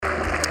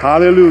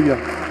Hallelujah.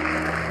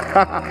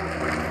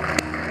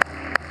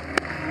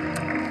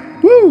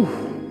 Woo.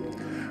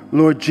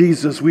 Lord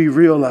Jesus, we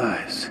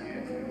realize,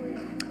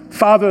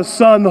 Father,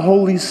 Son, the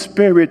Holy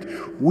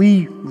Spirit,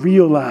 we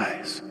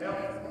realize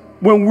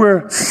when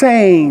we're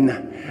sane,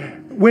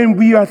 when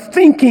we are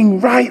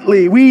thinking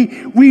rightly,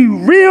 we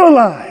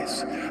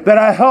realize that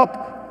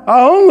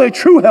our only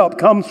true help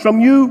comes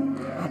from you,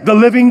 the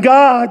living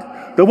God,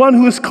 the one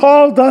who has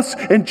called us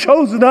and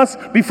chosen us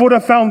before the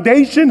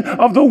foundation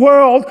of the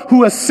world,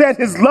 who has set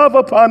his love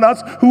upon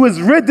us, who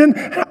has written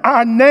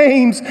our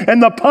names in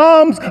the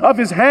palms of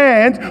his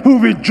hand, who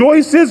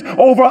rejoices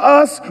over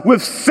us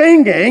with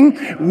singing.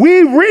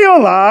 We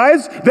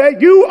realize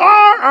that you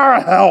are our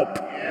help.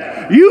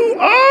 You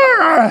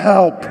are our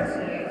help.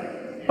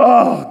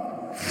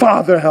 Oh,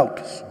 Father, help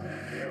us.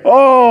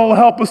 Oh,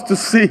 help us to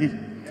see.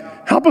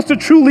 Help us to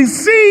truly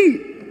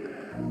see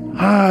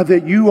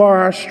that you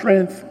are our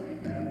strength,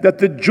 that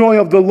the joy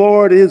of the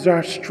Lord is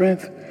our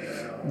strength,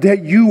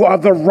 that you are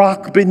the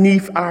rock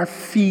beneath our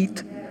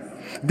feet,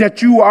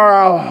 that you are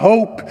our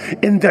hope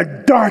in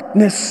the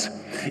darkness,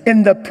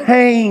 in the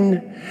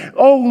pain.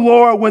 Oh,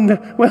 Lord, when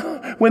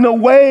the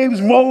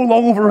waves roll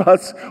over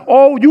us,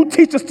 oh, you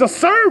teach us to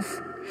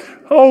surf.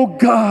 Oh,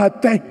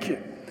 God, thank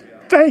you.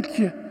 Thank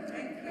you.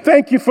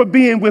 Thank you for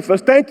being with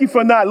us. Thank you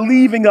for not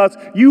leaving us.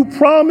 You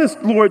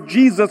promised, Lord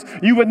Jesus,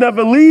 you would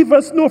never leave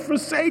us nor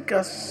forsake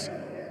us.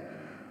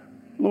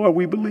 Lord,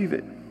 we believe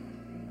it.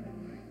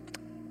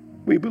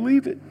 We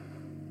believe it.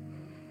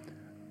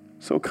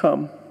 So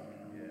come,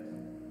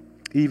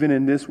 even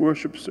in this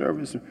worship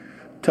service,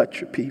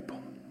 touch your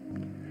people.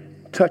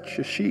 Touch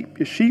your sheep.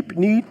 Your sheep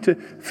need to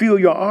feel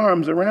your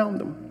arms around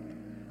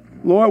them.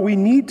 Lord, we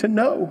need to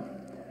know.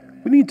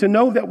 We need to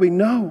know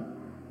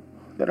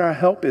that our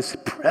help is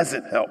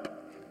present help.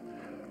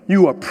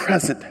 You are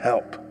present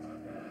help.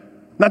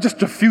 Not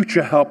just a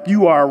future help.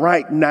 You are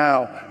right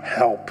now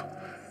help.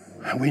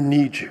 We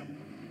need you.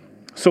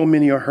 So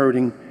many are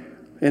hurting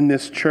in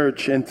this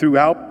church and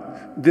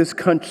throughout this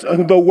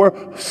country, the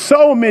world.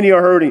 So many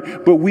are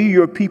hurting, but we,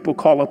 your people,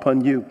 call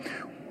upon you.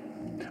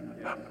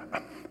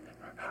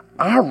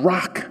 Our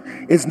rock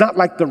is not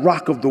like the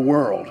rock of the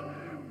world.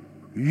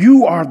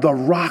 You are the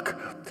rock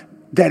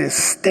that is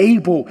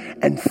stable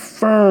and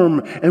firm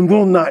and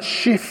will not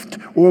shift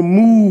or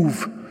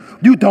move.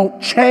 You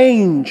don't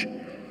change.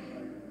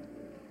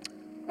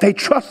 They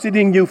trusted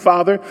in you,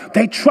 Father.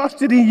 They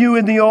trusted in you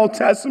in the Old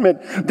Testament.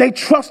 They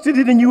trusted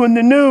in you in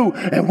the New,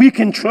 and we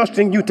can trust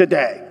in you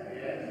today.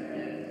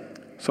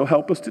 So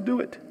help us to do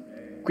it.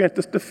 Grant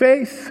us the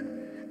faith.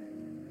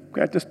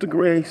 Grant us the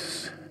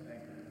grace.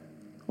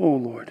 Oh,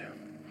 Lord.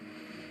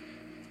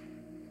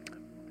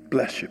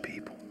 Bless your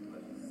people.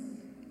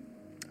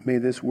 May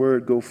this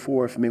word go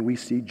forth. May we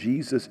see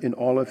Jesus in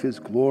all of his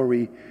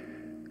glory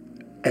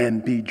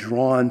and be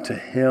drawn to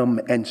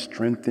him and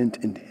strengthened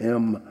in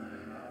him.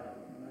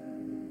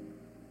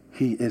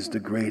 He is the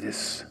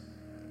greatest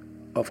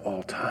of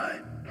all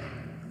time.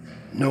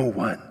 No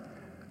one.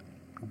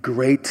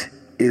 Great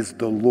is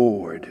the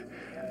Lord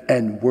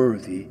and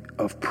worthy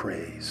of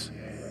praise.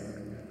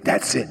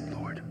 That's it,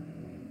 Lord.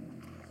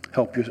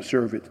 Help your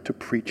servant to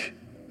preach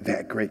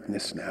that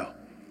greatness now.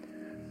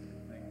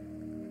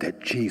 That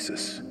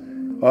Jesus,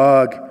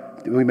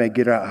 we may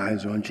get our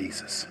eyes on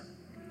Jesus,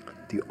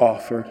 the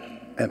author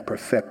and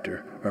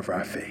perfecter of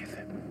our faith.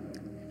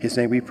 In his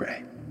name we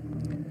pray.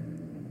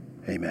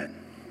 Amen.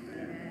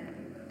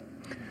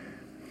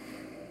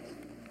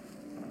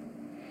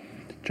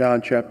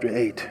 John chapter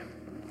 8,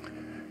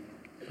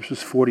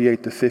 verses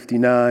 48 to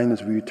 59,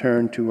 as we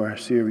return to our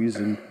series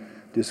in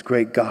this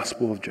great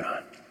gospel of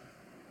John.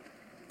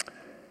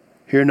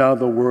 Hear now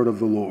the word of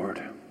the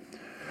Lord.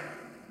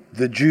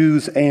 The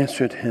Jews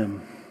answered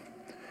him,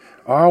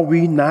 "Are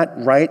we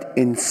not right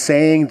in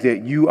saying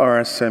that you are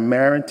a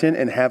Samaritan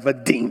and have a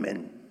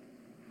demon?"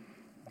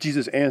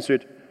 Jesus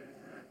answered,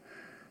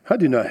 "I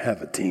do not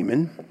have a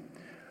demon,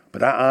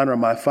 but I honor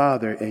my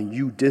Father, and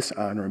you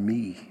dishonor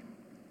me.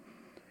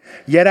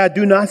 Yet I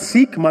do not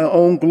seek my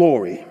own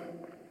glory.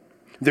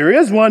 There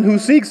is one who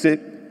seeks it,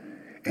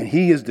 and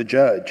he is the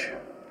judge.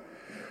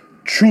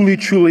 Truly,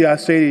 truly, I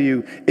say to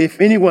you,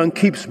 if anyone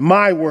keeps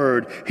my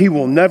word, he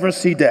will never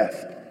see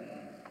death."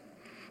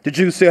 The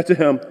Jews said to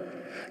him,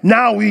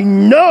 "Now we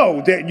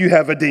know that you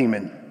have a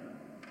demon.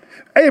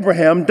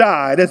 Abraham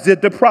died, as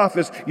did the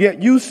prophets,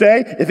 yet you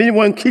say, if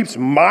anyone keeps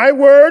my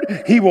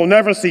word, he will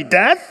never see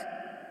death?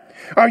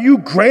 Are you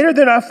greater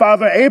than our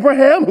father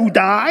Abraham, who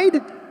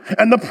died?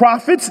 And the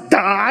prophets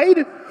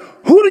died?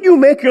 Who do you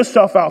make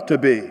yourself out to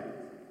be?"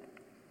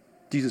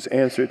 Jesus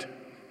answered,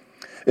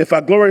 "If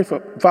I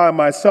glorify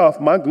myself,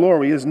 my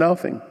glory is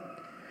nothing.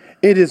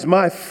 It is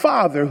my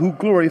Father who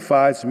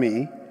glorifies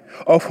me,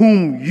 of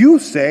whom you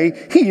say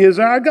he is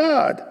our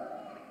God.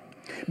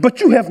 But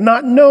you have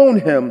not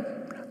known him.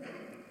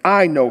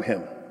 I know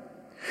him.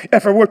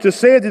 If I were to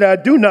say that I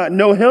do not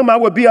know him, I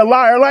would be a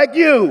liar like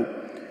you.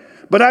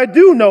 But I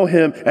do know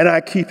him, and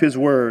I keep his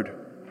word.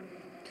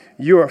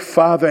 Your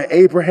father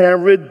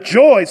Abraham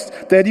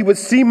rejoiced that he would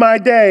see my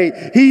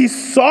day. He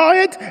saw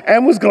it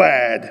and was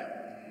glad."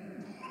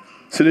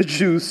 So the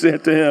Jews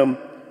said to him,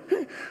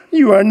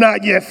 "You are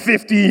not yet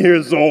 50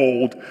 years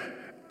old,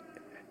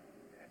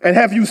 and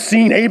have you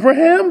seen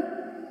Abraham?"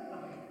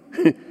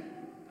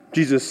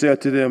 Jesus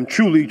said to them,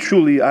 "Truly,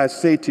 truly, I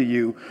say to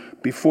you,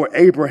 before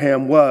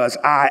Abraham was,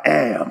 I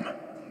am."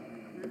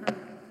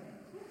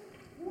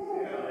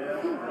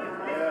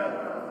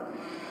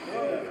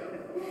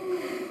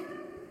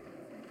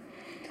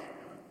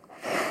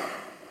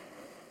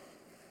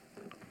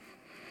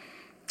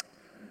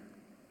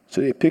 So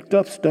they picked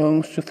up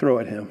stones to throw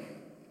at him.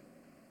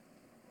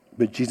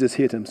 But Jesus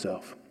hid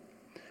himself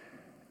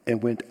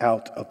and went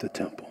out of the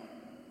temple.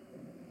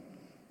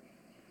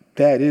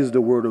 That is the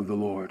word of the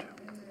Lord.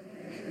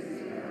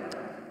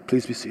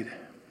 Please be seated.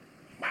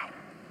 Wow.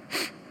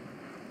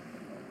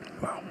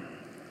 Wow.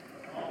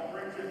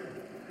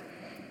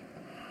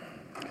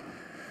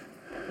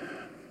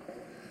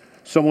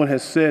 Someone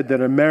has said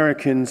that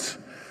Americans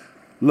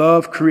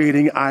love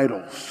creating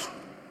idols.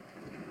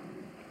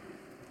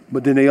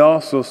 But then they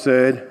also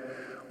said,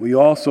 we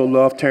also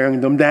love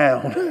tearing them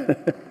down.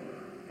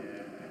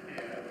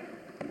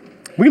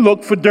 We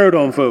look for dirt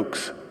on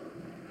folks.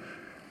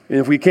 And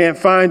if we can't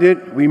find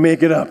it, we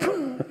make it up.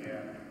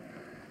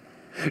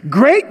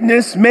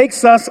 Greatness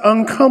makes us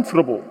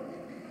uncomfortable.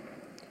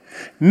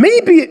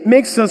 Maybe it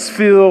makes us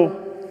feel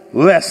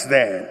less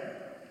than.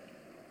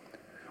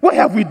 What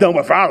have we done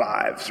with our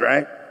lives,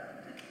 right?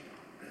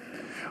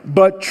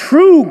 But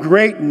true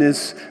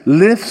greatness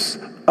lifts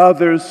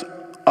others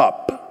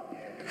up.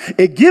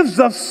 It gives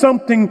us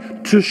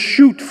something to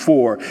shoot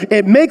for.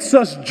 It makes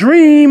us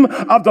dream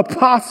of the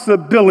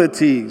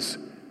possibilities.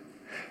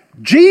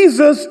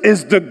 Jesus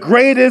is the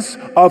greatest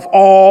of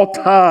all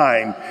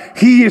time.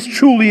 He is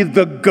truly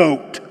the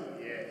GOAT.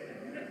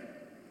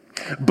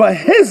 But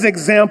his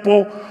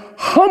example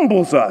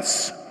humbles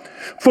us,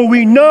 for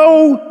we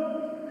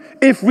know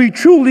if we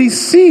truly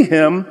see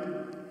him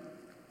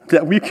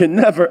that we can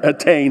never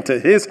attain to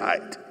his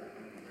height.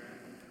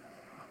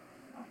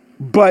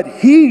 But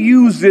he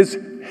uses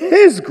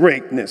his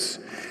greatness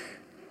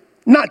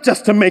not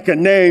just to make a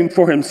name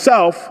for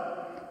himself,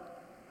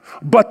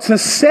 but to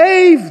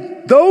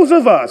save those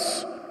of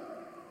us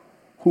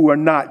who are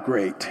not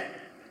great.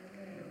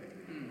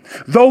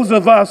 Those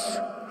of us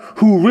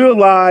who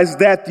realize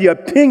that the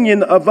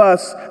opinion of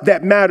us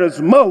that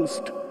matters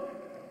most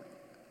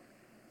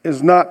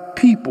is not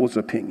people's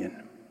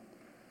opinion,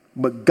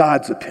 but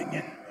God's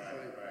opinion.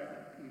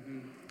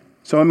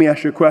 So let me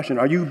ask you a question.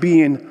 Are you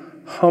being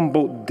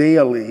humbled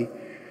daily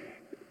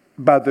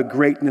by the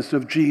greatness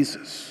of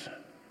Jesus?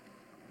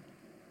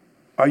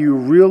 Are you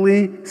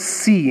really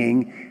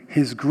seeing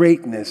his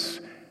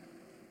greatness?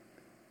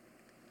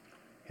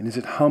 And is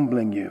it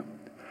humbling you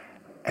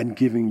and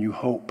giving you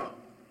hope?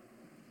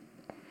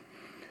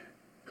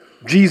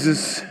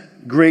 Jesus'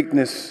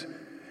 greatness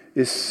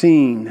is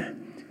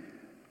seen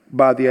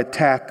by the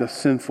attack of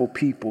sinful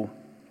people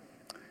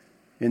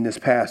in this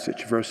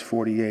passage, verse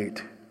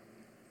 48.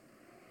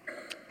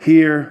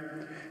 Here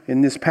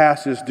in this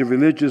passage, the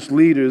religious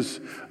leaders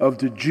of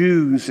the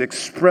Jews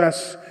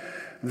express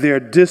their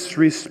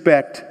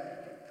disrespect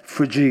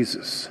for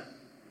Jesus.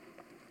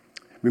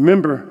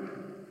 Remember,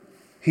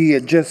 he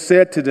had just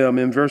said to them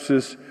in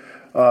verse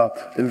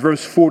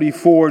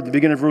 44, the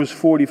beginning of verse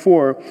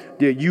 44,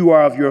 that you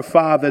are of your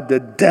father, the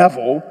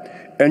devil,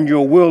 and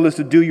your will is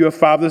to do your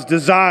father's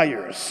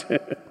desires.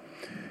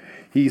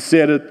 He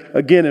said it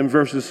again in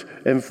verses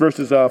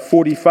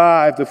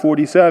 45 to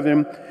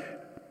 47,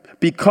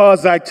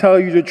 because I tell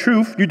you the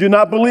truth, you do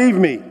not believe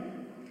me.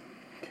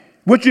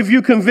 Which of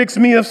you convicts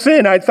me of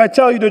sin? If I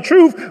tell you the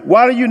truth,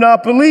 why do you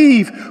not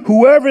believe?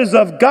 Whoever is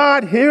of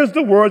God hears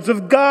the words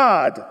of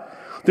God.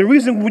 The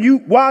reason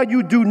why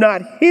you do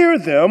not hear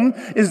them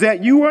is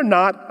that you are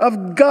not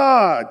of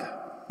God.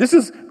 This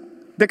is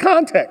the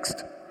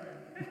context.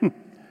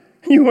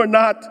 You are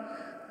not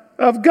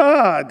of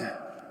God.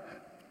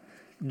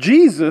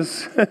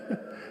 Jesus,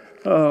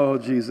 oh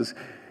Jesus,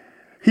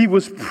 he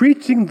was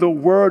preaching the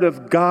word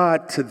of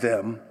God to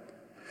them,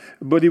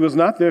 but he was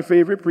not their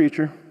favorite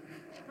preacher.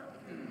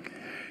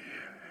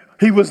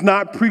 He was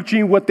not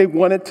preaching what they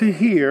wanted to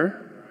hear,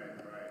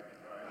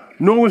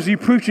 nor was he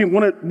preaching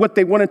what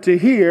they wanted to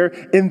hear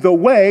in the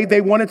way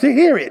they wanted to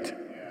hear it.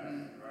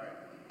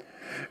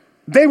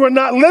 They were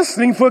not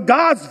listening for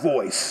God's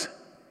voice.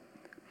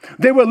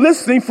 They were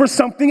listening for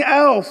something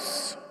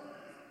else.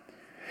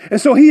 And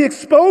so he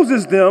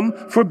exposes them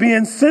for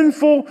being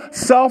sinful,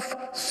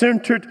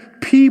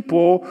 self-centered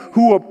people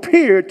who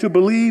appeared to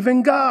believe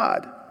in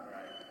God.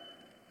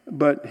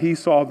 But he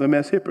saw them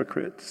as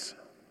hypocrites.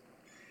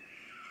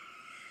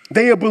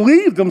 They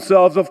believed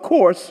themselves, of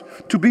course,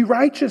 to be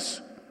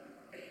righteous.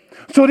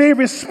 So they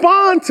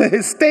respond to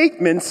his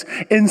statements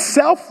in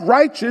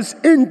self-righteous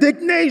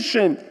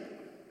indignation.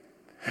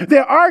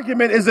 Their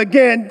argument is,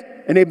 again,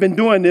 and they've been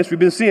doing this, we've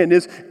been seeing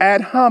this,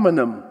 ad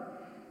hominem.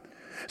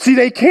 See,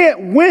 they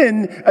can't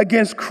win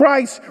against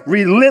Christ's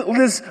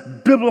relentless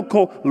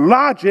biblical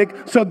logic,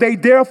 so they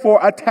therefore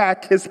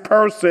attack his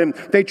person.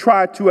 They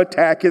try to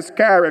attack his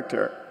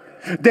character.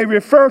 They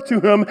refer to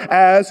him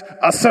as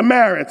a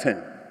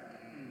Samaritan.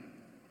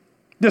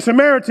 The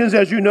Samaritans,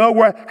 as you know,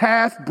 were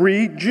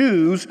half-breed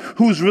Jews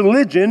whose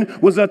religion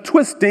was a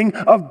twisting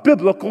of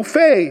biblical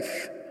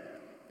faith.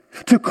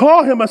 To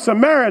call him a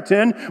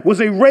Samaritan was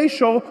a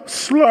racial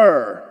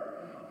slur,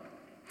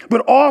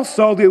 but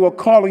also they were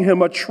calling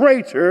him a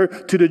traitor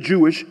to the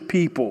Jewish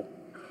people.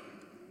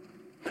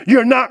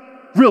 You're not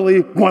really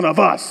one of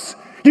us.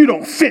 You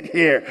don't fit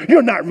here.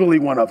 You're not really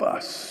one of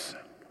us.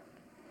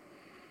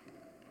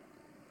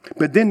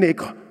 But then they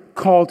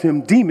called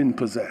him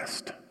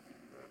demon-possessed.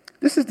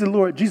 This is the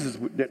Lord Jesus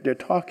that they're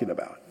talking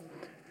about.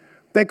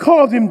 They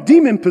called him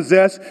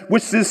demon-possessed,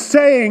 which is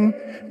saying,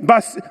 by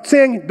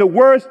saying the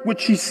words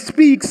which he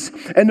speaks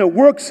and the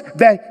works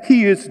that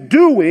he is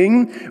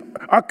doing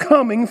are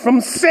coming from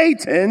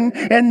Satan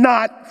and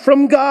not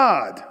from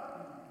God.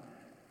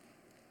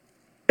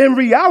 In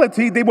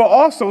reality, they were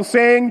also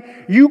saying,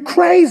 you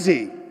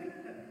crazy.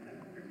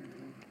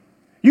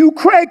 You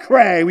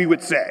cray-cray, we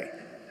would say.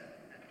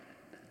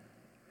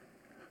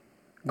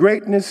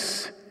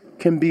 Greatness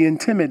can be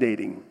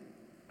intimidating,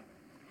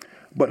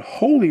 but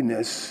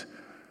holiness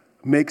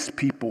makes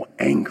people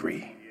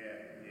angry.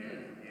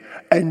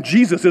 And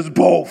Jesus is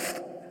both.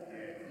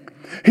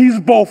 He's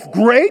both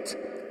great.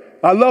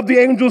 I love the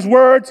angel's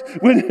words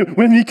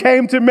when he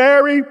came to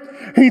Mary.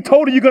 He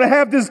told her, you're going to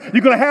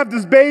have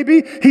this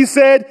baby. He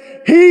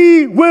said,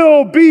 he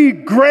will be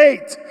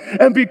great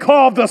and be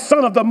called the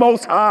Son of the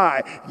Most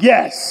High.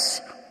 Yes.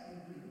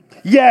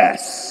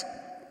 Yes.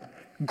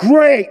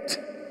 Great.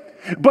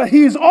 But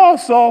he's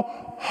also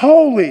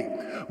holy,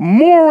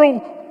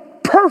 moral,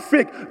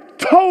 perfect,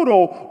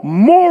 total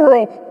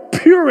moral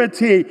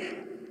purity,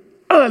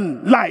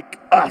 unlike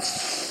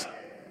us.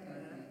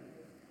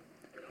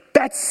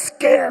 That's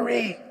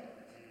scary.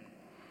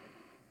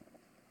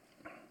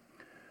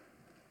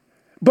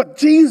 But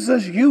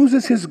Jesus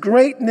uses his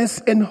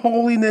greatness and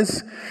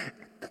holiness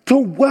to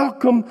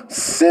welcome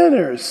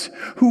sinners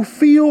who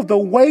feel the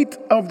weight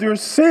of their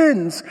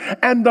sins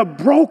and the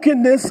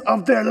brokenness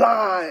of their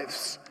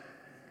lives.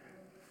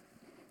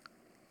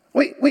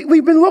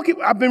 We've been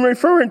looking, I've been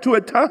referring to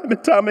it time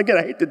and time again.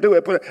 I hate to do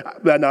it, but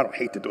I don't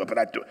hate to do it, but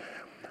I do it.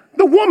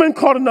 The woman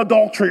caught in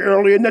adultery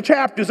earlier in the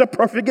chapter is a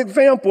perfect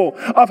example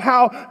of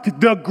how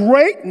the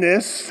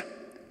greatness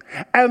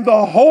and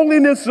the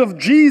holiness of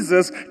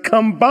Jesus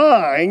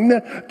combine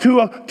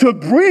to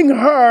bring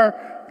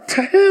her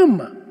to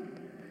him.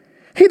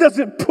 He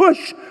doesn't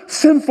push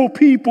sinful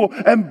people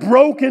and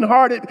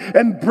brokenhearted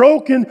and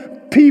broken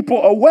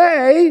people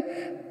away.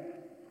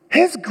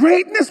 His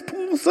greatness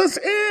pulls us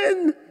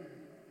in.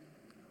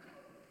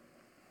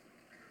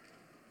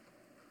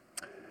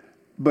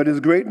 But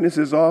his greatness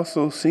is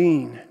also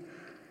seen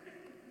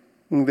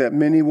in that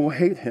many will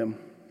hate him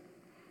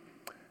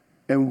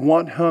and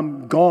want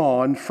him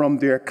gone from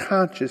their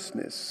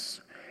consciousness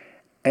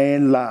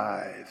and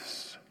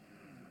lives.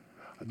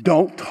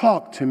 Don't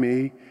talk to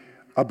me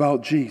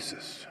about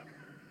Jesus.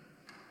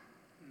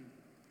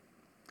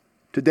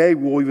 Today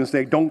we'll even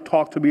say, don't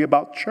talk to me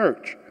about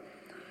church.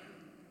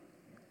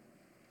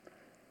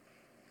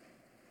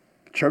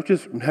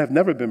 Churches have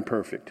never been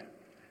perfect.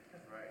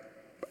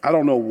 I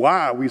don't know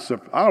why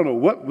I don't know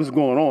what was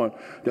going on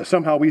that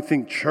somehow we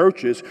think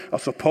churches are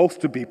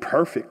supposed to be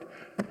perfect.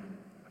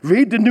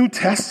 Read the New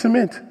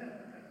Testament.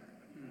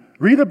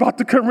 Read about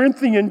the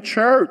Corinthian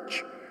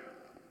church.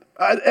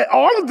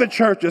 All of the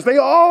churches, they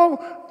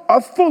all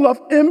are full of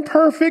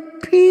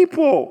imperfect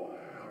people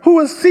who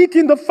are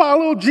seeking to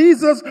follow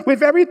Jesus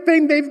with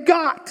everything they've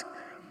got.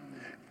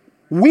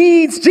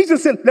 Weeds,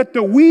 Jesus said, let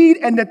the wheat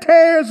and the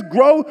tares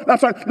grow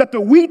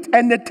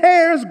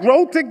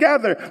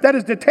together. That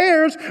is, the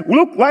tares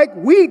look like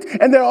wheat,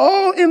 and they're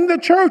all in the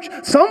church.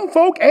 Some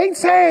folk ain't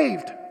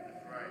saved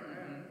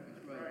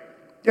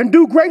and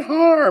do great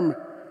harm.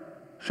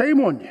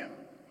 Shame on you.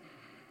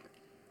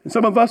 And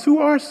some of us who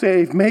are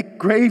saved make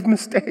grave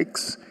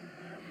mistakes.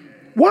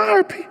 Why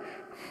are people?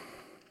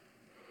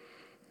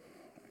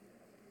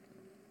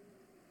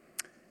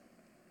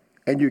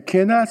 And you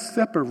cannot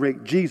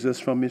separate Jesus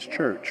from his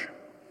church.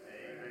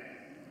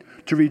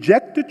 To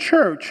reject the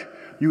church,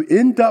 you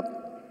end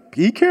up,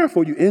 be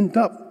careful, you end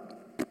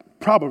up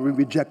probably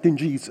rejecting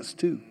Jesus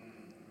too.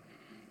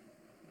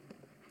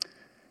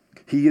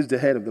 He is the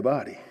head of the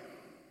body.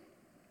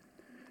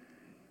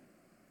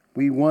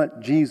 We want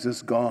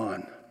Jesus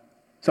gone.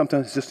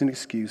 Sometimes it's just an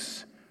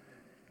excuse.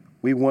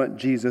 We want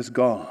Jesus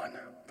gone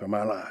from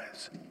our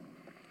lives.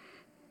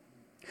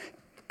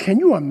 Can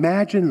you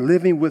imagine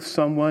living with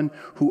someone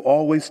who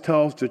always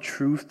tells the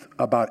truth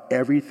about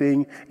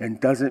everything and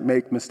doesn't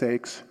make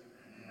mistakes?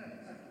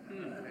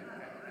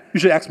 You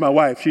should ask my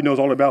wife. She knows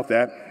all about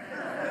that.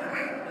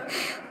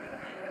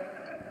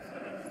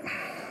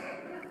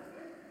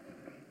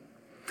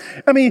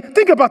 I mean,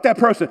 think about that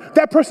person.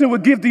 That person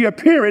would give the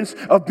appearance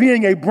of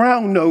being a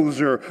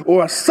brown-noser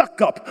or a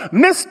suck-up,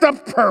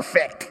 Mr.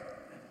 Perfect.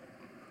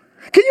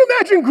 Can you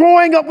imagine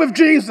growing up with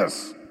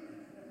Jesus?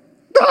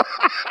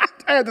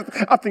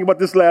 I think about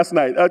this last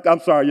night. I'm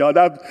sorry, y'all.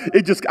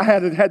 I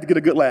had to get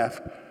a good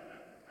laugh.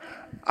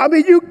 I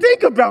mean, you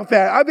think about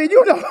that. I mean,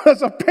 you know,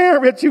 as a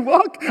parent,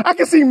 I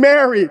can see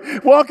Mary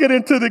walking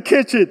into the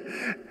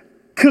kitchen.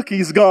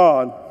 Cookies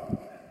gone.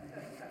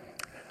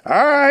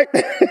 All right.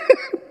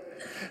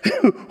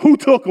 Who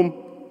took them?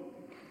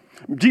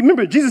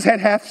 Remember, Jesus had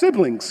half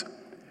siblings.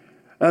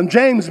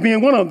 James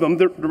being one of them,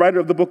 the writer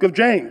of the book of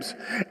James.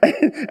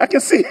 And I can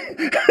see,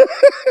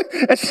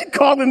 and she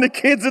calling the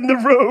kids in the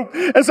room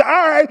and said,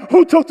 all right,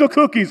 who took the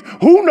cookies?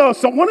 Who knows?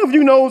 So one of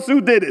you knows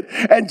who did it.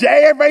 And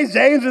everybody's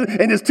James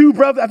and his two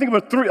brothers, I think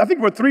it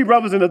were three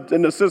brothers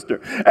and a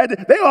sister.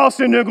 And they all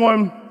sitting there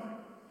going,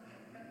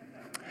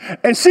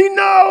 and she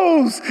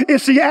knows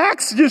if she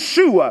asks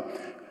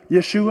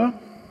Yeshua,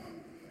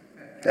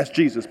 that's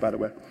Jesus, by the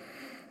way,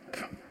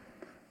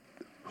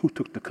 who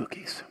took the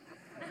cookies?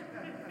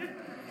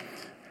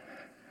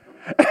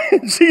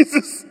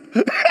 Jesus.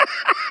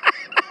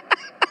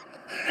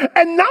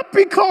 And not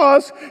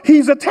because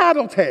he's a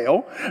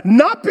tattletale,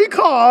 not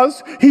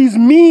because he's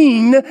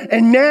mean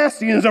and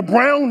nasty and is a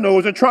brown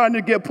nose or trying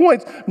to get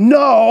points.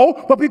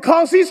 No, but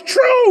because he's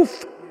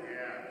truth.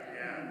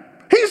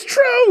 He's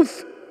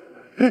truth.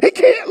 He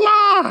can't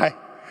lie.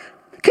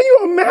 Can you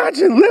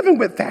imagine living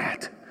with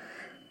that?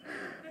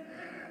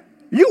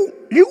 You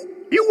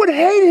would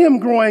hate him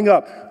growing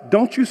up.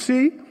 Don't you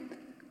see?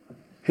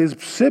 His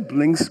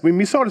siblings,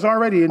 we saw this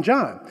already in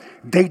John,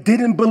 they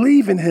didn't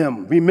believe in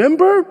him.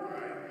 Remember?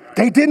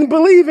 They didn't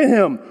believe in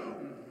him.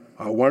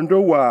 I wonder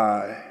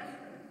why.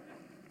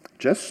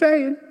 Just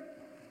saying.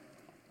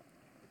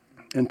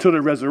 Until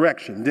the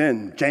resurrection,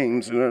 then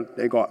James,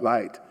 they got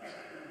light.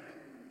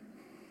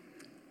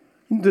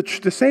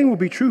 The same will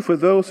be true for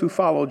those who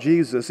follow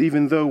Jesus,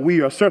 even though we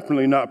are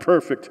certainly not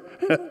perfect.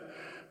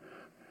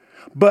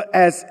 But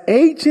as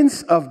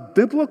agents of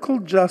biblical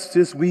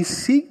justice, we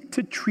seek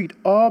to treat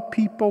all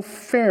people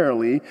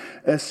fairly,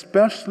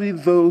 especially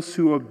those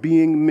who are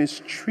being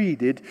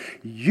mistreated.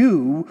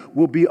 You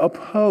will be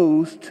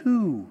opposed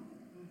to.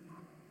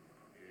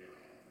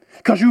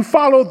 Because you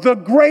follow the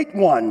great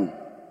one.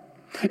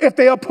 If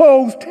they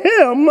opposed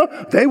him,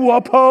 they will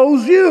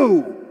oppose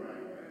you.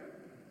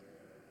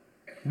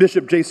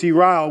 Bishop J.C.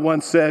 Ryle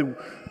once said,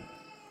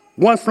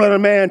 once let a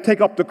man take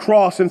up the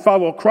cross and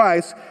follow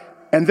Christ,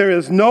 and there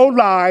is no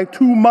lie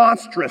too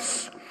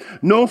monstrous,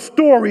 no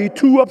story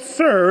too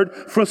absurd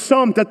for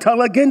some to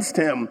tell against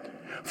him,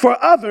 for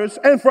others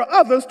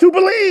to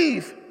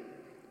believe.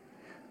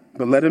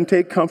 But let him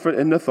take comfort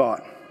in the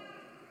thought,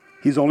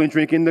 he's only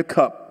drinking the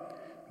cup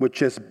which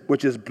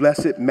his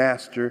blessed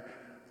master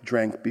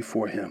drank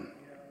before him.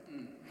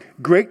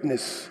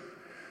 Greatness,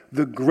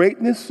 the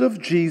greatness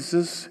of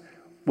Jesus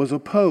was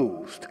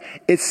opposed.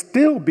 It's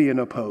still being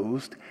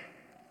opposed.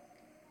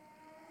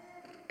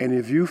 And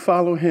if you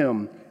follow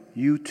him,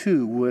 you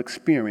too will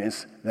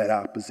experience that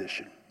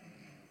opposition.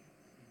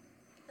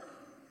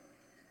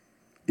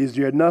 Is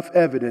there enough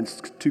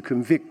evidence to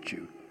convict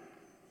you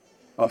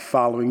of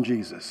following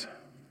Jesus?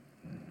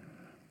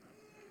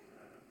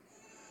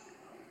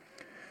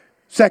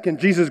 Second,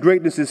 Jesus'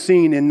 greatness is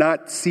seen in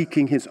not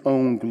seeking his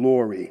own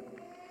glory.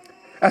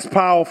 That's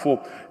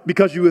powerful,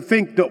 because you would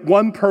think that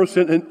one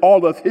person in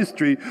all of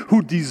history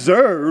who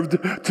deserved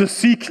to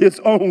seek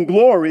his own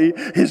glory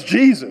is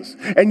Jesus.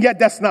 And yet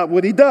that's not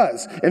what he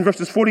does. In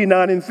verses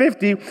 49 and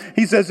 50,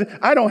 he says,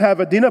 I don't have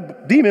a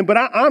demon, but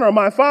I honor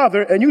my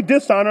Father, and you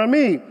dishonor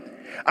me.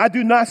 I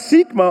do not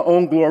seek my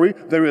own glory.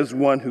 There is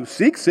one who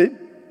seeks it,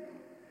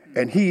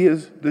 and he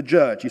is the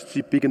judge. He's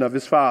speaking of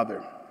his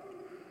Father.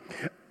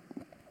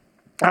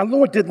 Our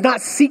Lord did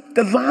not seek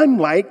the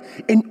limelight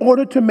in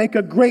order to make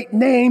a great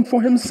name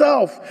for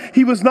himself.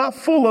 He was not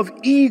full of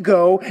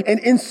ego and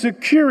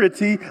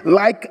insecurity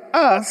like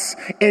us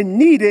and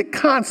needed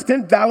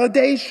constant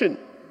validation.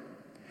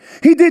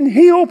 He didn't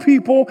heal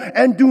people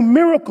and do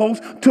miracles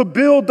to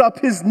build up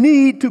his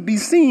need to be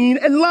seen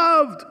and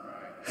loved.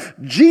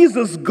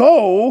 Jesus'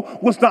 goal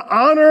was to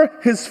honor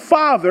his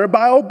Father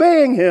by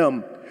obeying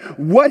him.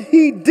 What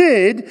he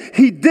did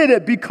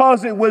it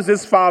because it was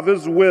his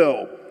Father's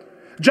will.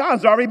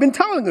 John's already been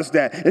telling us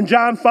that. In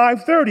John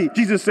 5:30,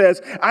 Jesus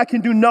says, I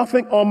can do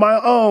nothing on my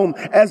own.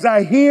 As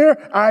I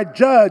hear, I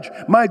judge.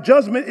 My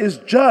judgment is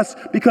just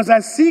because I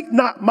seek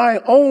not my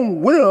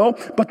own will,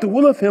 but the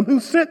will of him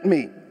who sent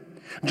me.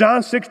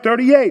 John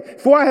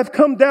 6:38, for I have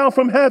come down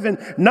from heaven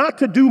not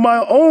to do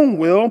my own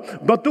will,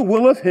 but the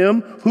will of him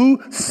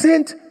who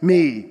sent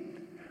me.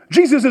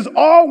 Jesus is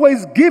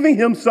always giving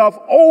himself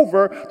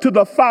over to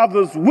the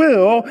Father's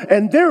will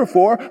and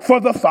therefore for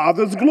the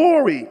Father's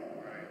glory.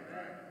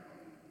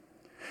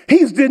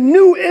 He's the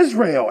new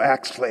Israel,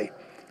 actually.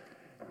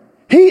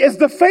 He is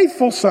the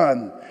faithful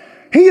son.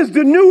 He is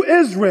the new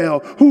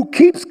Israel who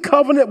keeps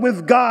covenant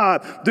with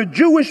God. The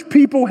Jewish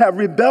people have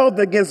rebelled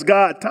against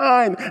God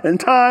time and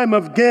time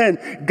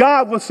again.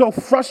 God was so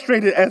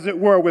frustrated, as it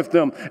were, with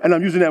them. And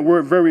I'm using that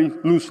word very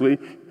loosely.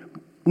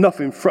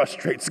 Nothing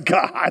frustrates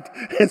God.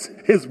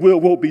 His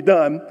will won't be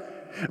done.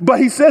 But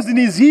he says in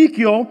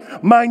Ezekiel,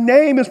 my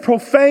name is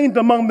profaned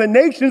among the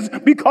nations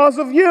because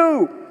of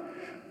you.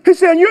 He's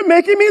saying, you're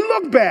making me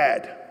look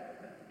bad.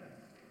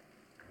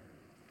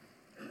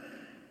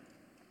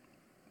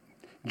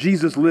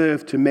 Jesus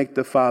lived to make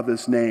the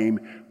Father's name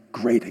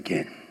great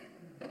again.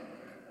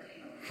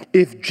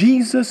 If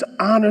Jesus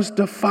honors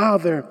the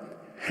Father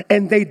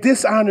and they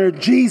dishonor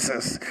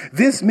Jesus,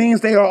 this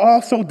means they are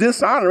also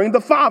dishonoring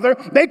the Father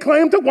they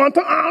claim to want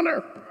to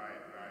honor.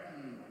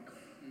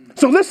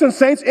 So listen,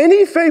 saints,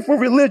 any faithful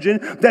religion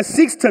that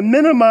seeks to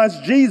minimize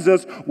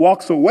Jesus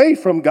walks away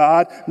from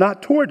God,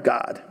 not toward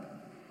God.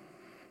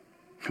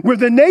 Where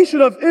the nation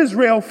of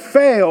Israel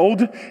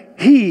failed,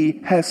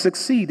 he has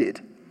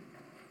succeeded.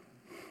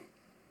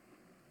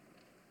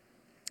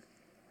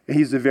 And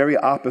he's the very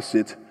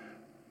opposite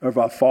of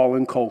our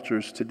fallen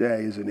cultures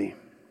today, isn't he?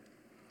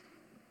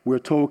 We're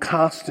told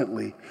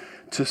constantly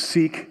to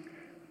seek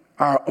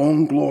our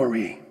own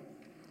glory.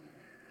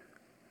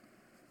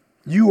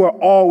 You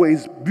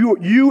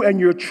and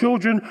your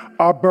children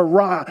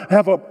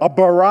have a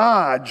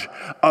barrage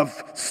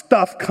of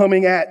stuff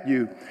coming at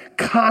you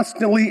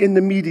constantly in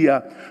the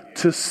media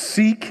to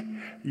seek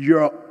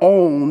your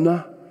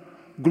own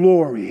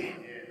glory.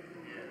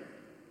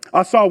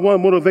 I saw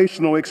one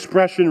motivational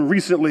expression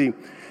recently.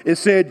 It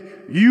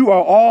said, "You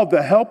are all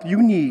the help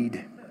you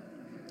need."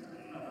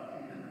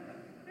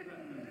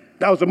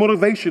 That was a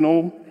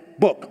motivational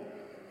book.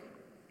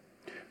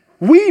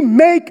 We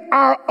make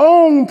our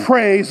own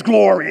praise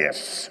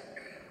glorious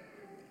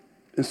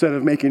instead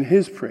of making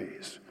his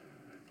praise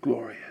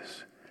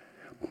glorious.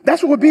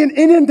 That's what we're being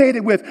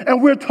inundated with,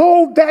 and we're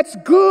told that's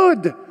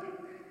good.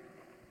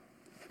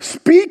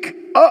 Speak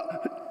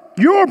up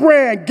your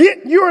brand,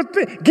 get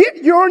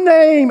your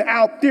name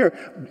out there,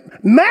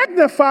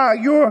 magnify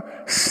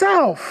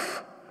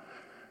yourself.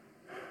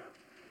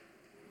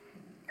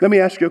 Let me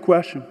ask you a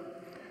question.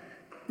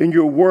 In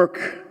your work,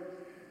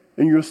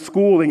 in your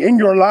schooling, in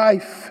your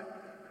life,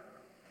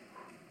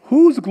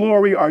 whose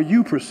glory are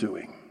you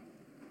pursuing?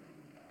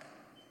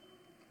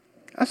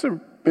 That's an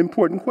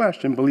important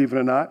question, believe it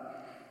or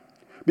not,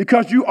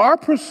 because you are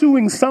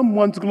pursuing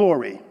someone's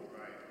glory.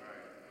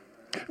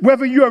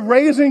 Whether you're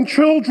raising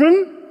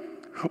children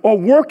or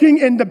working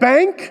in the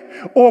bank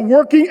or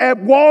working at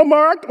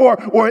Walmart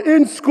or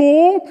in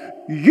school,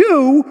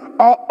 you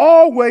are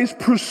always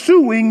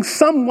pursuing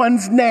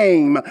someone's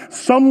name,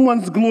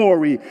 someone's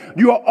glory.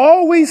 You are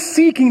always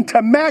seeking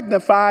to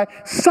magnify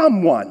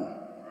someone.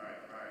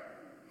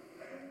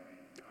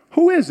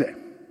 Who is it?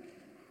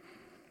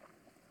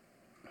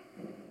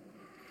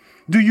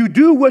 Do you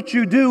do what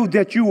you do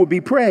that you will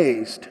be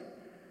praised?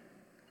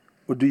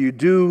 Or do you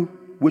do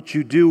what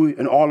you do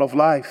in all of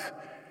life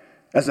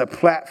as a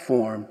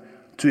platform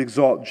to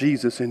exalt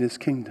Jesus and his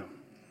kingdom?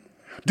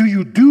 Do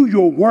you do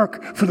your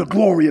work for the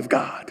glory of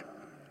God?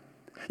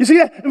 You see,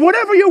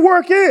 whatever your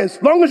work is,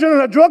 as long as you're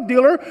not a drug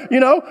dealer,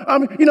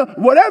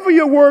 whatever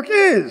your work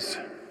is,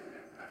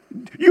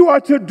 you are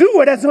to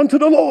do it as unto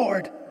the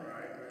Lord.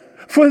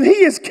 For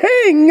he is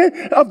king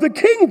of the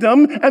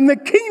kingdom, and the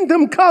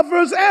kingdom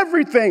covers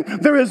everything.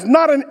 There is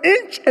not an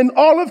inch in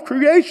all of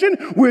creation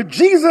where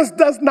Jesus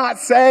does not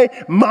say,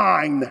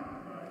 mine.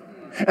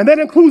 And that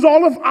includes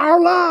all of our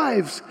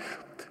lives.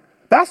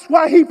 That's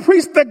why he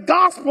preached the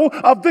gospel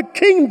of the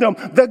kingdom.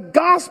 The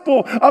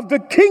gospel of the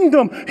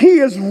kingdom. He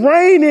is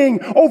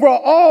reigning over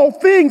all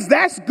things.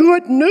 That's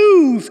good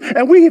news.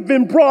 And we have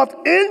been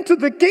brought into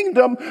the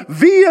kingdom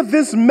via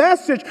this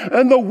message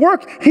and the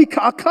work he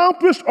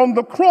accomplished on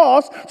the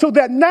cross, so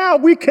that now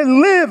we can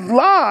live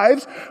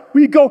lives.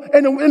 We go,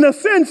 and in a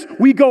sense,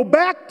 we go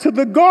back to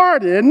the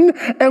garden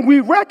and we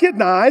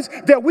recognize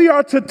that we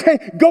are to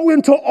go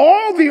into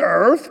all the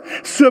earth,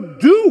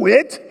 subdue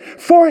it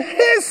for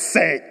his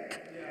sake.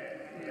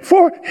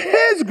 For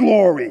his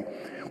glory.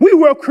 We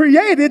were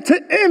created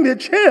to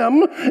image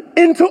him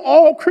into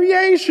all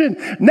creation.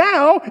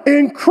 Now,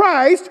 in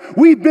Christ,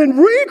 we've been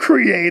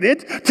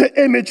recreated to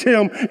image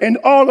him in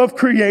all of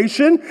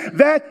creation,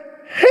 that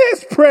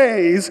his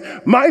praise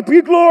might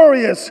be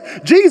glorious.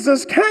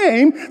 Jesus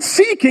came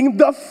seeking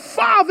the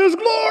Father's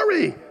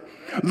glory.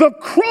 The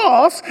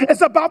cross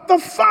is about the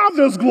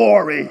Father's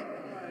glory.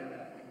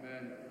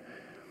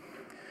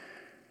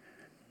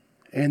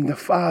 And the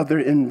Father,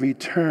 in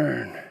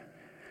return,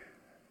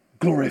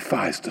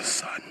 glorifies the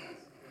Son.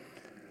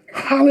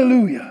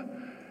 Hallelujah.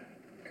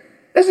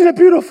 Isn't it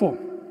beautiful?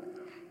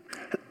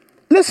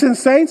 Listen,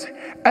 saints,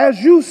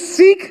 as you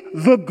seek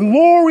the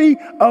glory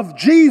of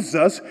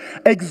Jesus,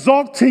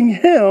 exalting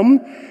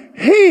him,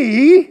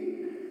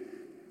 he,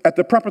 at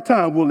the proper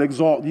time, will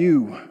exalt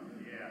you.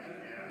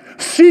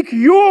 Seek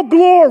your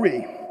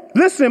glory.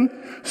 Listen,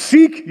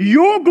 seek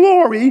your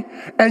glory,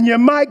 and you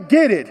might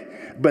get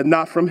it, but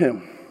not from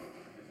him.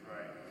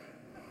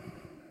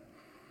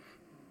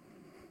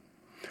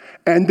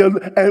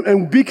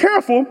 And be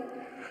careful.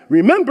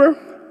 Remember,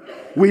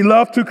 we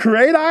love to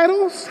create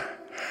idols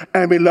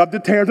and we love to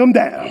tear them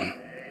down.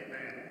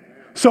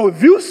 So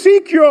if you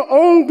seek your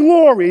own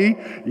glory,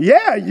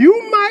 yeah,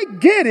 you might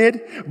get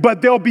it,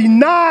 but there'll be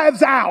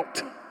knives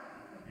out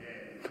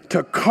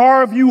to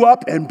carve you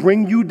up and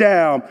bring you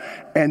down.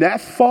 And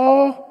that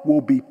fall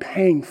will be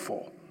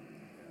painful.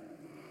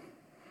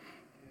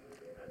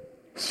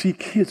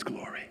 Seek his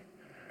glory.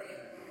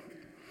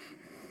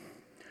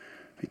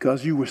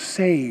 because you were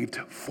saved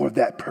for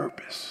that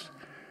purpose.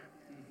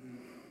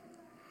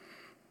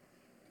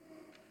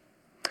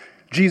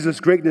 Jesus'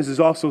 greatness is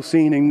also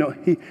seen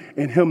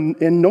in him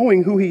in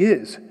knowing who he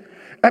is.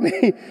 I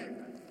mean,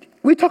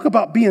 we talk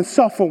about being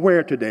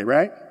self-aware today,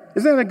 right?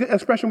 Isn't that a good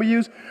expression we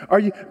use? Are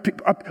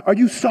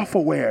you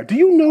self-aware? Do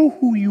you know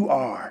who you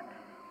are?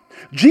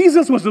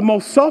 Jesus was the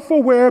most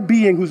self-aware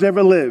being who's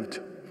ever lived.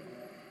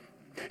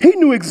 He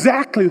knew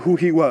exactly who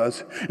he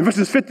was. In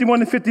verses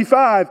 51 and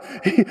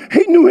 55,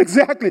 he knew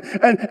exactly.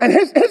 And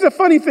here's the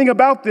funny thing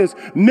about this.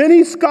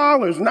 Many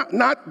scholars,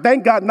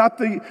 thank God, not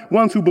the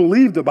ones who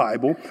believe the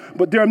Bible,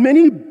 but there are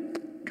many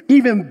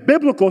even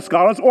biblical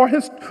scholars or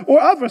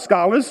other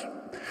scholars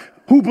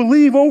who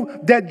believe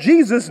that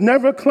Jesus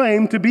never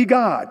claimed to be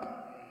God.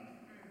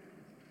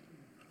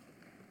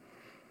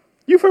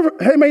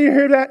 Hey, man, you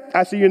hear that?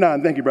 I see you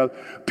nodding. Thank you, brother.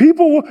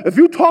 People, if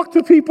you talk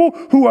to people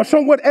who are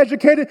somewhat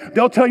educated,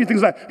 they'll tell you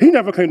things like, he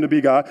never claimed to be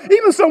God.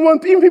 Even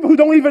people who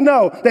don't even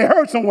know, they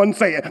heard someone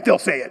say it, they'll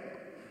say it.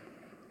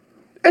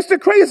 It's the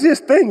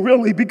craziest thing,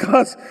 really,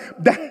 because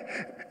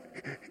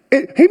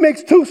he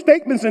makes two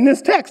statements in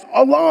this text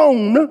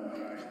alone,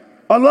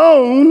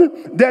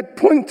 that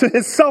point to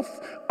his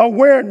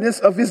self-awareness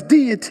of his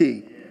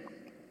deity.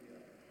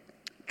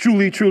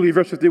 Truly, truly,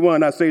 verse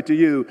 51, I say to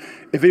you,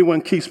 if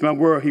anyone keeps my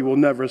word, he will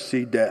never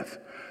see death.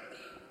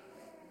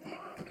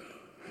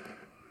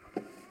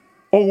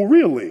 Oh,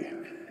 really?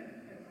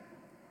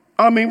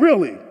 I mean,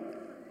 really?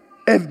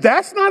 If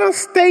that's not a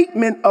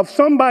statement of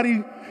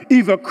somebody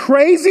either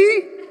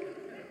crazy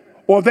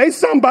or they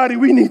somebody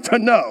we need to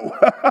know.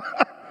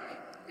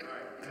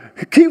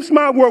 Keeps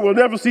my word, will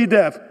never see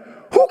death.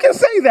 Who can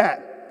say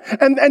that?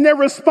 And their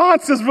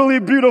response is really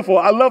beautiful.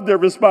 I love their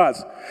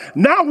response.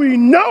 Now we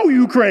know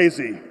you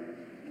crazy.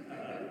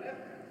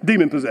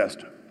 Demon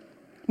possessed.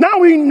 Now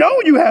we know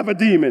you have a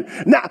demon.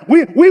 Now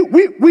we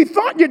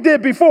thought you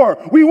did before.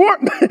 We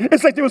weren't.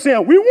 It's like they were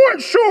saying, we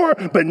weren't sure,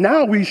 but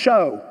now we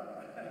show.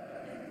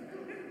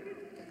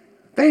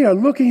 They are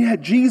looking at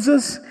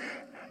Jesus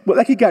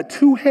like he got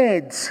two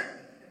heads.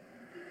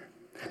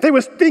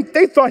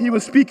 They thought he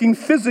was speaking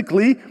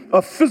physically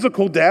of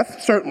physical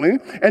death, certainly,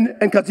 and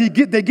because they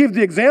give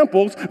the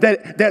examples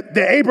that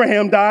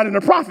Abraham died and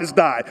the prophets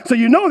died. So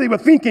you know they were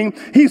thinking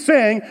he's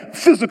saying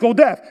physical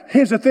death.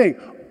 Here's the thing.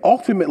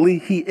 Ultimately,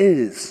 he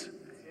is.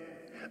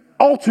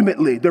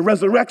 Ultimately, the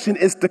resurrection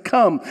is to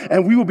come,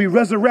 and we will be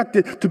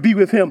resurrected to be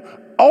with him.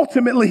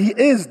 Ultimately, he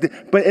is.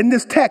 But in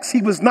this text,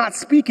 he was not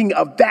speaking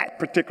of that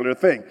particular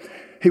thing.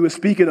 He was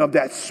speaking of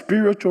that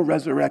spiritual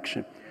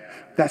resurrection.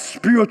 That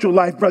spiritual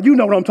life, brother. You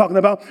know what I'm talking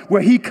about,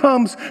 where he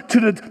comes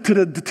to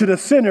the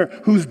sinner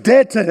who's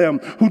dead to him,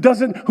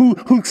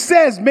 who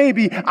says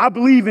maybe I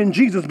believe in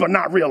Jesus, but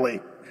not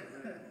really.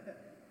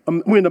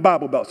 We're in the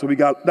Bible Belt, so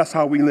that's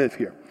how we live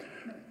here.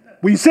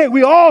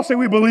 We all say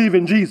we believe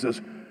in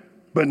Jesus,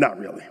 but not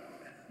really.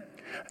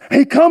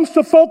 He comes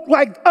to folk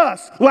like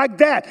us, like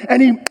that,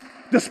 and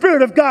the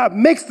Spirit of God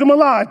makes them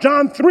alive.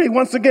 John 3,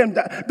 once again,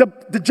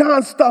 the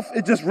John stuff,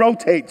 it just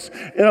rotates.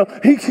 You know,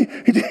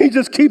 he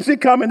just keeps it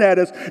coming at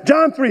us.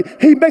 John 3,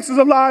 he makes us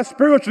alive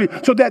spiritually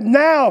so that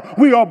now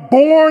we are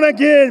born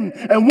again.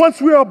 And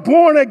once we are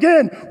born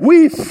again,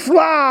 we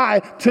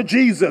fly to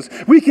Jesus.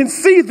 We can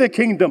see the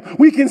kingdom.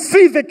 We can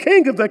see the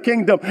King of the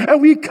kingdom.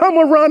 And we come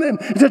running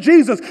to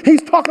Jesus.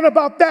 He's talking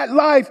about that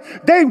life.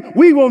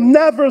 We will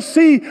never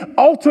see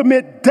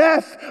ultimate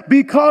death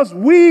because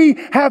we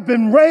have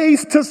been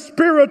raised to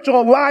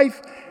spiritual life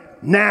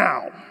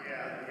now.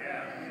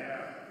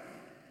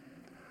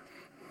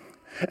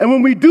 And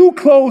when we do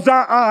close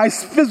our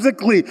eyes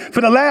physically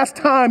for the last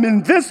time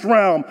in this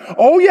realm,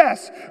 oh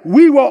yes,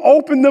 we will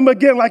open them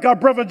again like our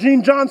brother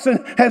Gene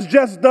Johnson has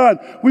just done.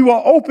 We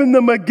will open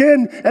them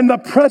again in the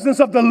presence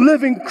of the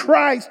living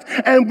Christ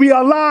and be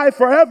alive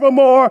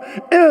forevermore.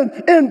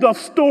 End of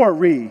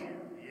story.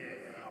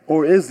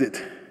 Or is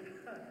it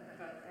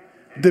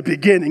the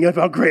beginning of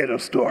a greater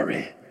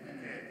story?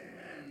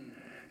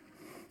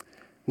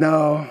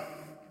 No,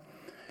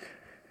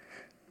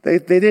 they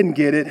didn't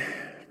get it.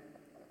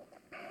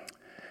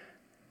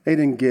 They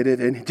didn't get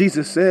it. And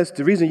Jesus says,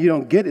 the reason you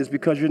don't get it is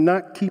because you're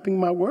not keeping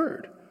my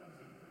word.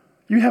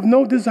 You have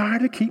no desire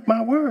to keep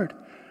my word.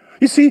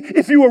 You see,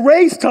 if you were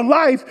raised to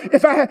life,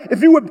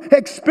 if you would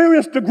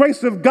experience the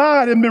grace of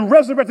God and been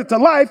resurrected to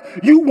life,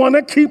 you want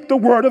to keep the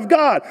word of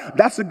God.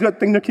 That's a good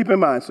thing to keep in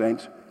mind,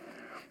 saints.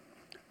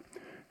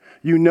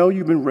 You know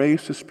you've been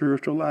raised to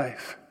spiritual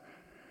life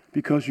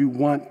because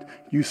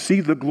you see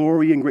the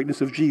glory and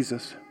greatness of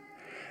Jesus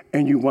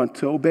and you want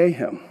to obey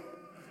him.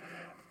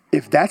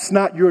 If that's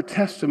not your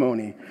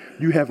testimony,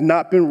 you have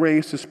not been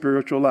raised to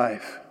spiritual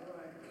life.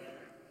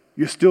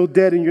 You're still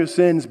dead in your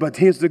sins, but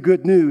here's the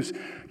good news.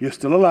 You're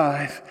still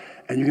alive,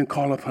 and you can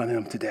call upon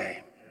him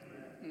today.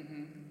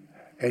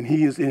 And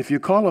if you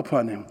call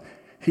upon him,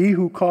 he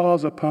who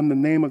calls upon the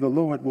name of the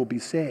Lord will be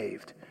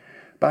saved.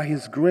 By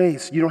his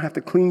grace, you don't have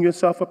to clean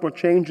yourself up or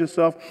change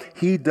yourself.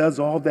 He does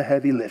all the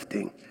heavy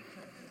lifting.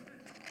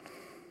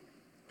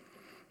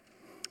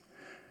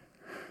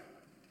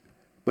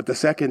 But the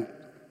second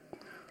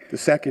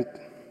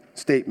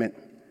statement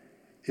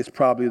is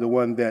probably the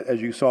one that,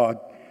 as you saw,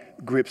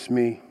 grips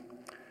me.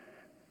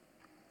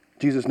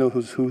 Jesus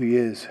knows who he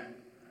is.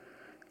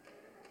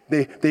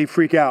 They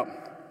freak out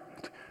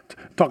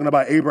talking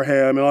about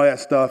Abraham and all that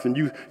stuff, and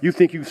you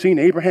think you've seen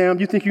Abraham?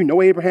 You think you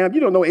know Abraham?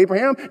 You don't know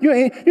Abraham.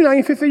 You're not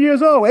even 50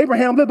 years old.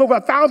 Abraham lived over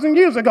 1,000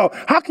 years ago.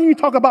 How can you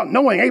talk about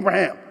knowing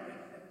Abraham?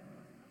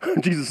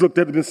 Jesus looked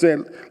at him and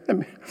said,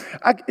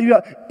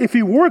 if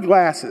he wore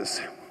glasses,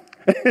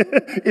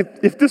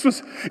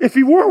 if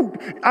he wore,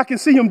 I can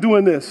see him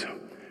doing this.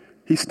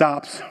 He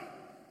stops,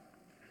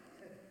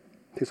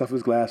 takes off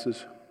his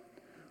glasses,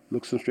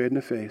 looks him straight in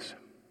the face.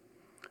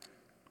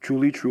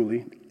 Truly,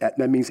 truly, that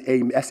means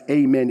amen. That's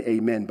amen,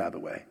 amen, by the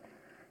way.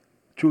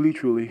 Truly,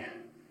 truly,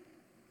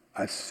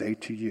 I say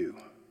to you,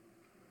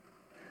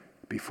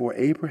 before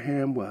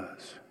Abraham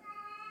was,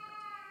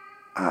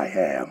 I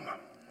am.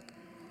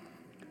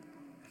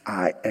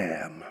 I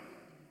am.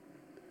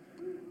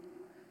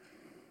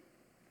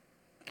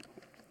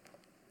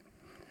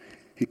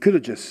 He could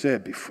have just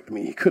said,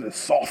 he could have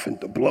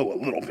softened the blow a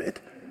little bit.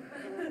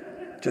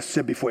 Just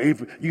said before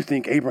Abraham,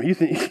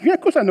 yeah,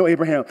 of course I know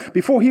Abraham.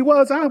 Before he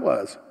was, I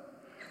was.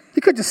 He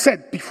could have just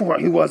said before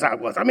he was, I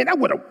was. I mean, that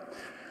would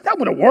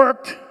have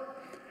worked.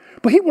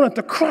 But he wanted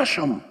to crush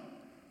him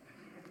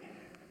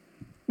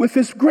with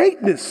his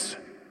greatness,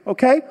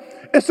 okay?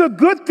 It's a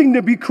good thing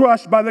to be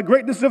crushed by the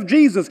greatness of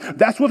Jesus.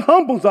 That's what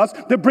humbles us,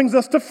 that brings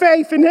us to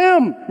faith in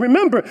him.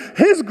 Remember,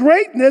 his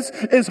greatness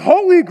is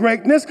holy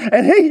greatness,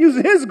 and he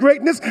uses his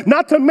greatness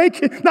not to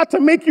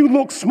make you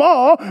look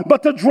small,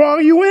 but to draw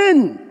you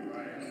in.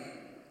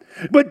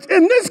 But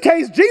in this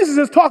case, Jesus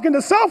is talking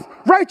to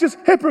self-righteous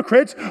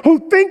hypocrites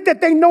who think that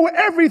they know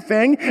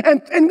everything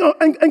and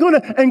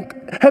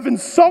have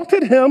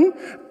insulted him,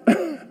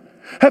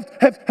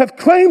 have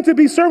claimed to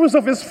be servants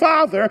of his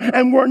Father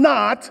and were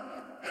not,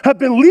 have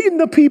been leading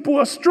the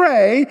people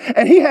astray,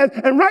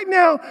 and right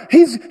now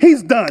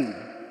he's done.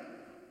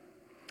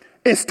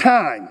 It's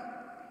time.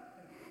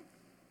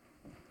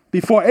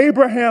 Before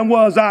Abraham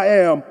was, I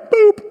am.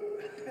 Boop.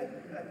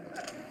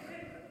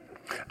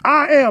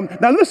 I am.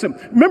 Now listen,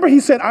 remember he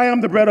said, I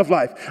am the bread of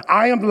life.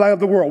 I am the light of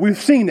the world. We've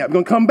seen that. We're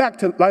going to come back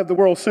to light of the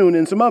world soon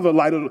in some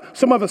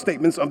other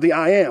statements of the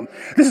I am.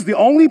 This is the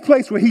only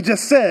place where he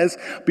just says,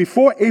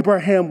 before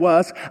Abraham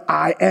was,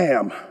 I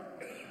am.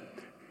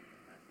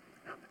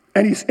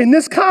 And in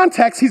this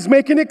context, he's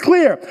making it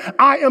clear.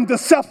 I am the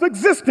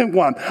self-existent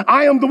one.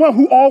 I am the one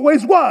who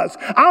always was.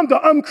 I'm the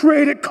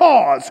uncreated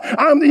cause.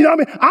 I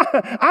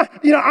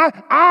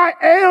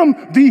am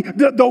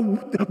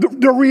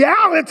the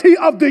reality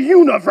of the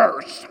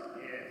universe.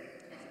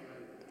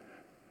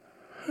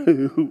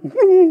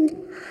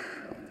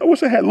 I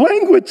wish I had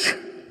language.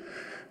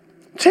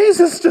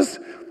 Jesus just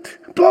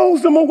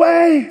blows them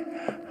away.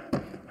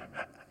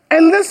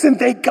 And listen,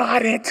 they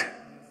got it.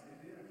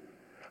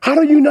 How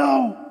do you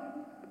know?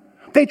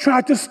 They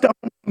tried to stone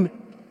him.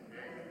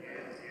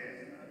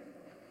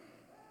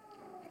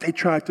 They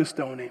tried to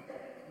stone him.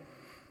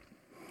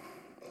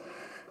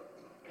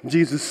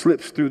 Jesus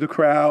slips through the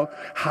crowd,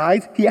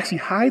 he actually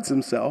hides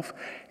himself,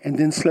 and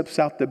then slips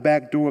out the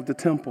back door of the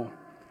temple.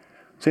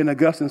 St.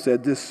 Augustine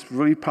said this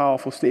really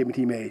powerful statement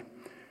he made.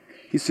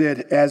 He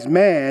said, as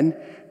man,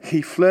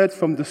 he fled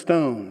from the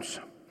stones,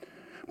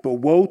 but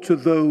woe to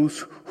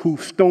those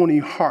whose stony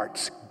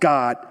hearts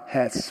God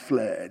has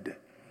fled.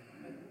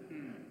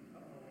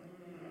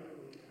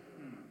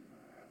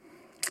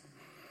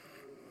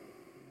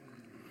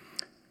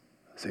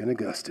 St.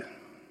 Augustine,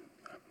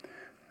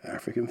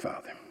 African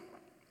father.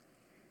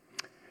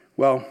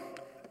 Well,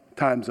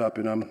 time's up,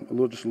 and I'm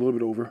just a little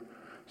bit over.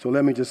 So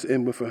let me just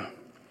end with a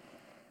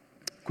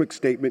quick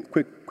statement,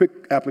 quick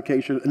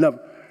application. Enough.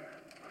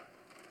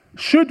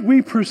 Should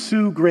we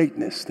pursue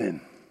greatness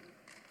then?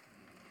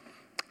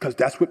 Because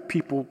that's what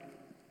people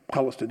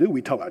tell us to do.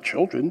 We tell our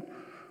children,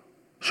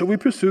 should we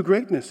pursue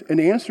greatness? And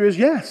the answer is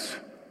yes.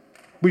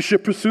 We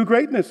should pursue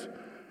greatness,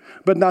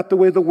 but not the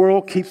way the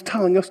world keeps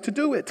telling us to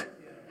do it.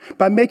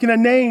 By making a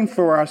name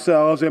for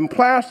ourselves and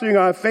plastering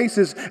our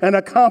faces and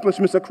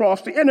accomplishments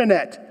across the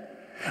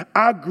internet.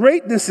 Our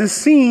greatness is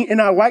seen in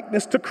our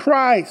likeness to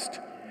Christ.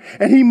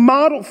 And he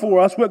modeled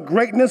for us what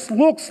greatness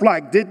looks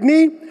like, didn't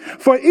he?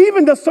 For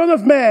even the Son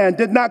of Man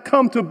did not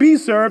come to be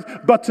served,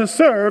 but to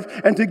serve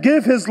and to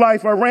give his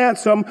life a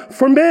ransom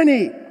for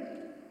many.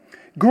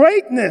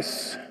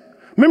 Greatness.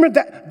 Remember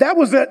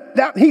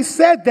that he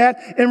said that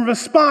in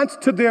response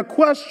to their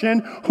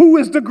question, who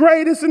is the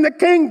greatest in the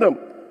kingdom?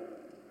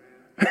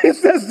 He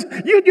says,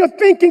 you're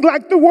thinking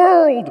like the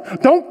world.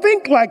 Don't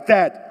think like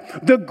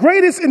that. The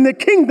greatest in the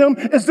kingdom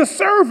is the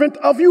servant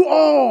of you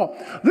all.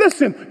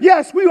 Listen,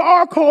 yes, we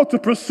are called to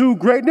pursue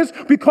greatness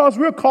because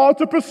we're called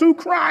to pursue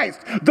Christ.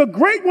 The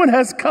great one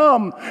has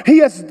come. He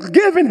has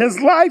given his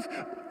life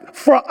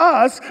for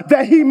us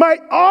that he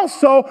might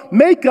also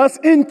make us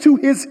into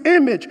his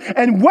image.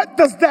 And what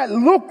does that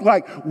look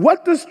like?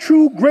 What does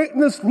true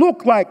greatness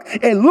look like?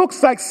 It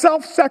looks like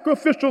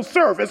self-sacrificial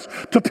service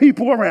to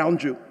people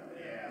around you.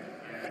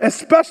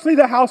 Especially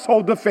the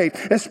household of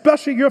faith,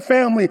 especially your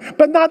family.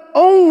 But not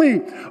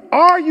only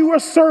are you a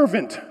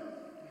servant,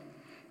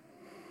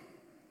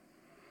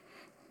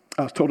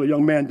 I was told a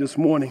young man this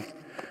morning,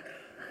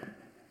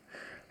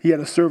 he had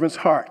a servant's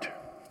heart.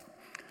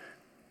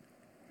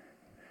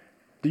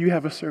 Do you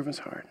have a servant's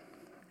heart?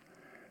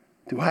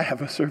 Do I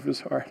have a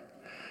servant's heart?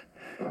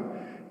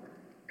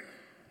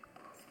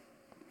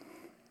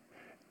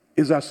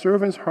 Is our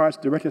servants' hearts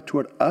directed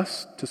toward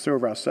us to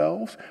serve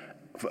ourselves,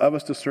 for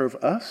others to serve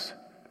us?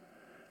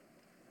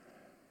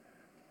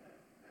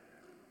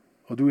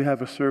 Or do we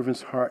have a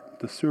servant's heart,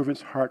 the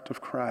servant's heart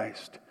of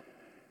Christ,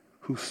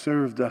 who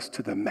served us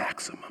to the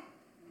maximum,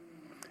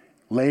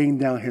 laying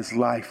down his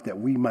life that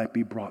we might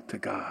be brought to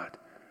God?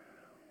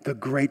 The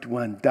great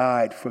one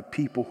died for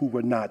people who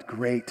were not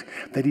great,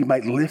 that he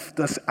might lift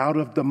us out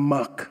of the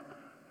muck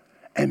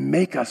and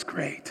make us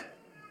great.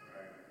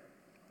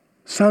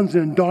 Sons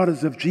and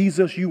daughters of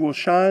Jesus, you will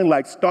shine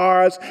like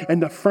stars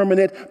in the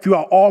firmament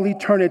throughout all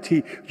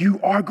eternity. You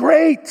are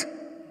great.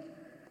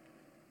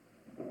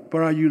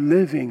 But are you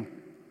living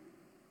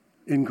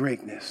in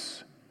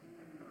greatness?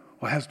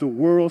 Or has the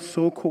world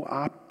so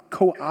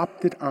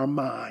co-opted our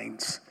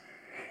minds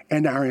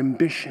and our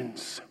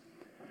ambitions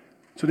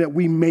so that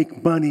we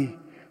make money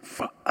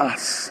for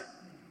us,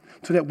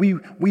 so that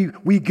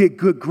we get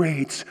good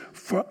grades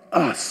for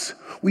us,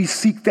 we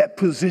seek that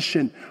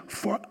position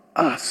for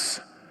us,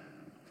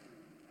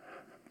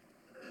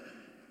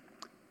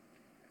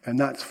 and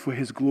that's for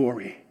his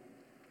glory.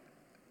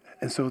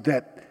 And so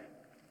that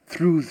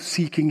through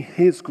seeking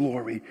his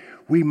glory,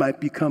 we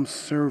might become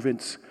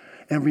servants.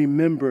 And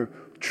remember,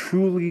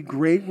 truly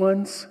great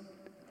ones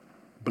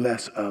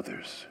bless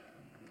others.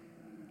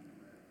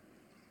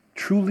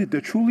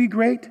 The truly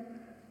great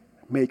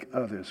make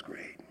others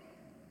great.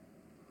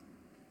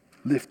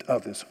 Lift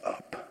others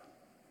up.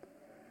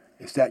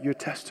 Is that your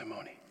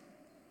testimony?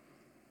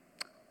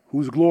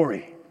 Whose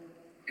glory,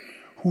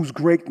 whose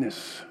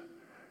greatness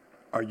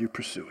are you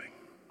pursuing?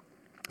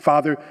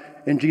 Father,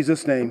 in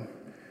Jesus' name,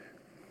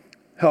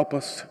 help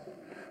us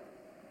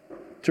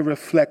to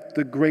reflect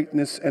the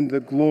greatness and the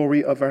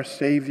glory of our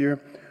Savior,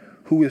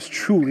 who is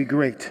truly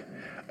great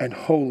and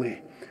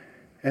holy.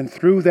 And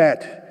through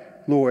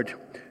that, Lord,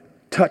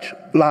 touch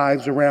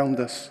lives around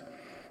us,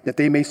 that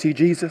they may see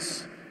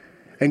Jesus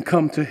and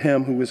come to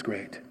him who is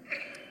great.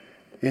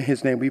 In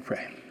his name we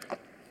pray.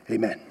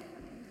 Amen.